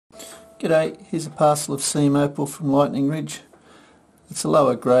G'day, here's a parcel of seam opal from Lightning Ridge. It's a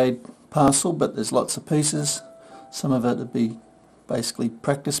lower grade parcel, but there's lots of pieces. Some of it would be basically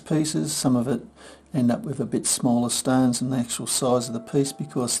practice pieces, some of it end up with a bit smaller stones than the actual size of the piece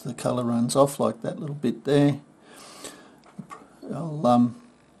because the colour runs off like that little bit there.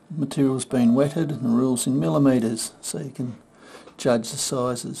 Material's been wetted and the rule's in millimetres, so you can judge the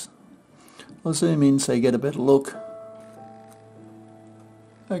sizes. I'll zoom in so you get a better look.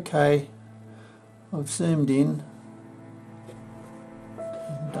 Okay, I've zoomed in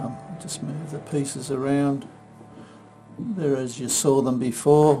and I'll just move the pieces around. There as you saw them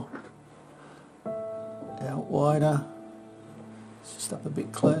before, out wider, just up a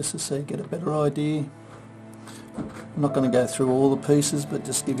bit closer so you get a better idea. I'm not going to go through all the pieces, but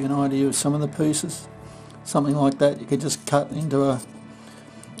just give you an idea of some of the pieces. Something like that you could just cut into a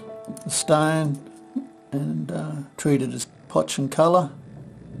stone and treat it as potch and colour.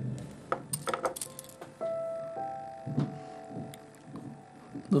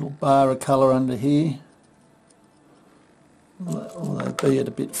 Little bar of colour under here, although be it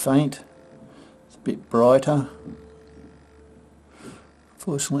a bit faint, it's a bit brighter.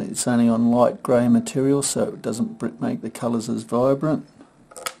 Fortunately it's only on light grey material, so it doesn't make the colours as vibrant.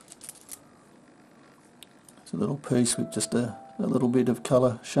 It's a little piece with just a little bit of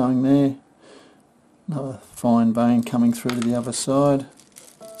colour showing there. Another fine vein coming through to the other side.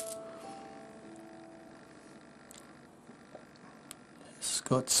 It's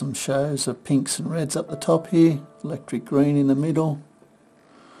got some shows of pinks and reds up the top here, electric green in the middle.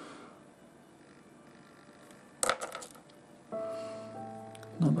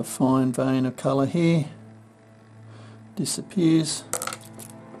 Another fine vein of colour here, disappears.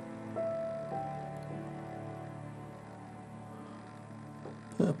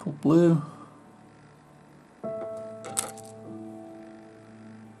 Purple blue.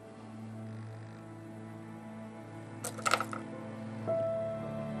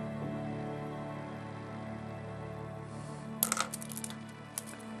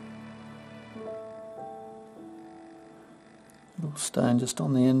 Little stone just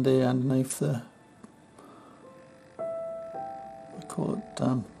on the end there underneath the, we call it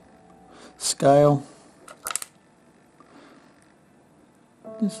scale.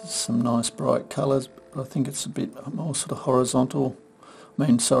 This is some nice bright colours, but I think it's a bit more sort of horizontal,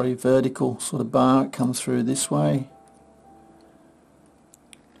 vertical sort of bar. It comes through this way,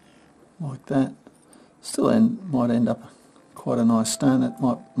 like that. Still might end up quite a nice stone. That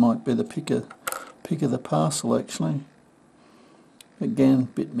might be the pick of the parcel actually. Again, a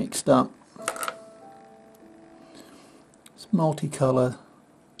bit mixed up. It's multicolour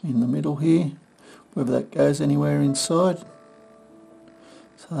in the middle here. Whether that goes anywhere inside,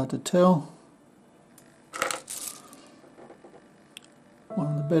 it's hard to tell.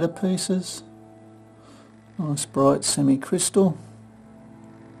 One of the better pieces. Nice bright semi-crystal.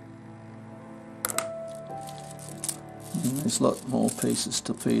 And there's a lot more pieces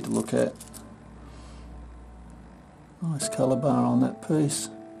for you to look at. Nice colour bar on that piece.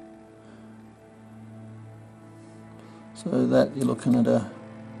 So that you're looking at a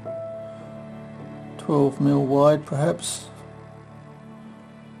 12mm wide perhaps,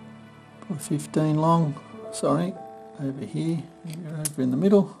 or 15 long, sorry, over here, you're over in the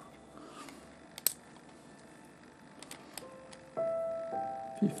middle.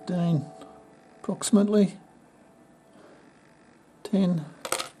 15 approximately, 10.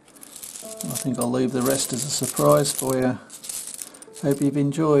 I think I'll leave the rest as a surprise for you. Hope you've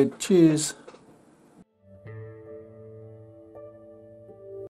enjoyed. Cheers.